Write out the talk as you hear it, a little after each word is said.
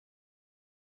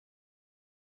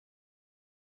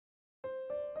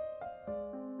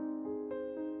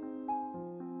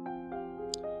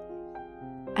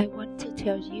I want to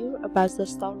tell you about the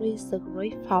story of the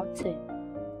Great Fountain.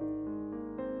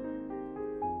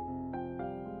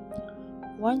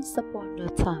 Once upon a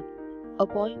time, a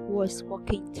boy was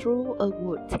walking through a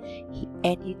wood,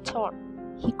 and he thought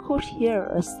he could hear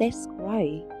a sad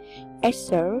cry, as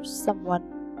though someone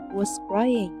was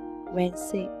crying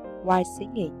while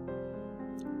singing.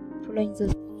 Following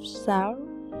the sound,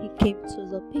 he came to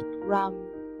the big, round,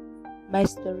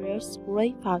 mysterious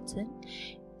great fountain.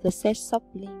 The sad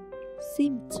sobbing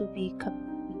seemed to be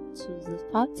coming to the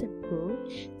fountain pool.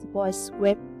 The boy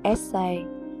swam aside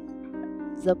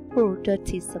the pool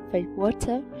dirty surface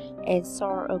water and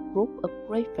saw a group of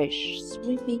crayfish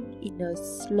swimming in a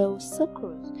slow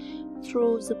circle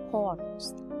through the pond.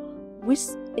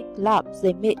 With big laughs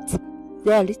they met.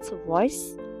 Their little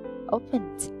voice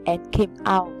opened and came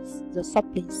out the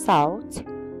sobbing sound.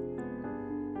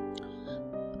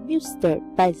 Amused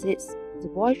by this, the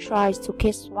boy tried to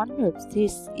catch one of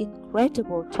these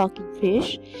incredible talking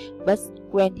fish, but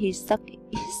when he stuck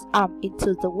his arm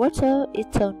into the water,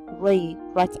 it turned gray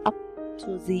right up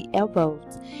to the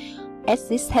elbows. As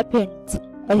this happened,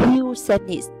 a huge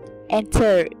sadness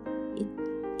entered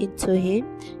into him,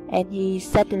 and he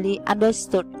suddenly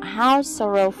understood how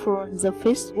sorrowful the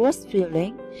fish was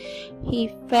feeling.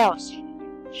 He felt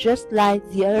just like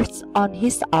the earth on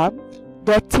his arm,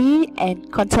 dirty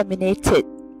and contaminated.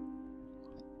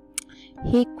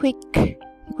 He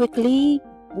quickly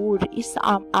pulled his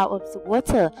arm out of the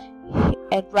water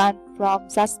and ran from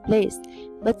that place,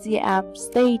 but the arm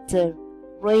stayed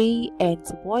gray and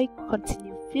the boy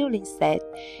continued feeling sad.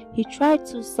 He tried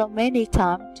so many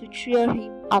times to cheer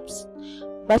him up,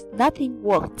 but nothing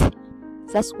worked.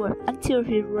 That's what until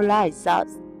he realized that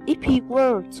if he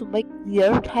were to make the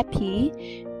earth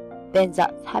happy, then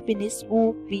that happiness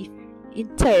would be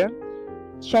in turn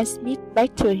transmitted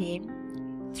back to him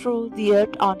through the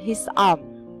earth on his arm.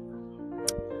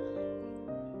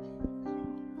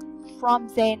 From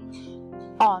then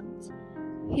on,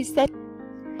 he set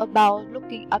about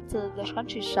looking after the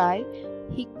countryside.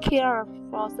 He cared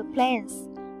for the plants.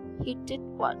 He did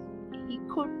what he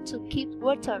could to keep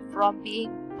water from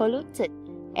being polluted,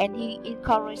 and he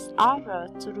encouraged others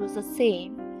to do the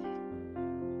same.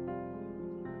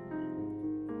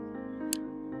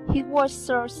 He was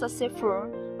so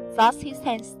successful that his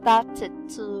hand started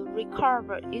to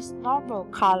recover its normal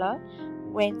color.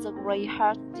 When the gray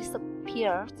hair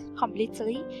disappeared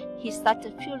completely, he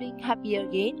started feeling happy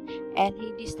again, and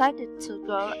he decided to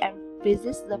go and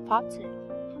visit the fountain.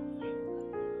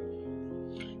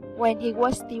 When he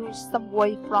was still some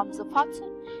way from the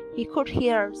fountain, he could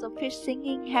hear the fish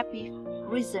singing happy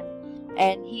rhythm,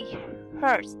 and he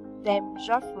heard them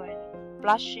joyfully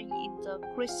splashing in the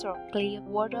crystal clear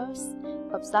waters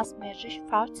of that magic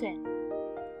fountain.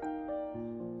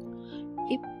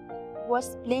 It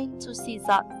was plain to see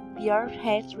that the earth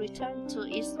had returned to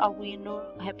its original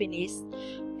happiness,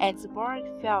 and the boy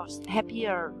felt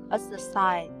happier at the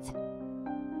sight.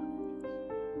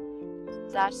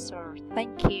 That's all.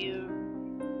 Thank you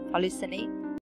for listening.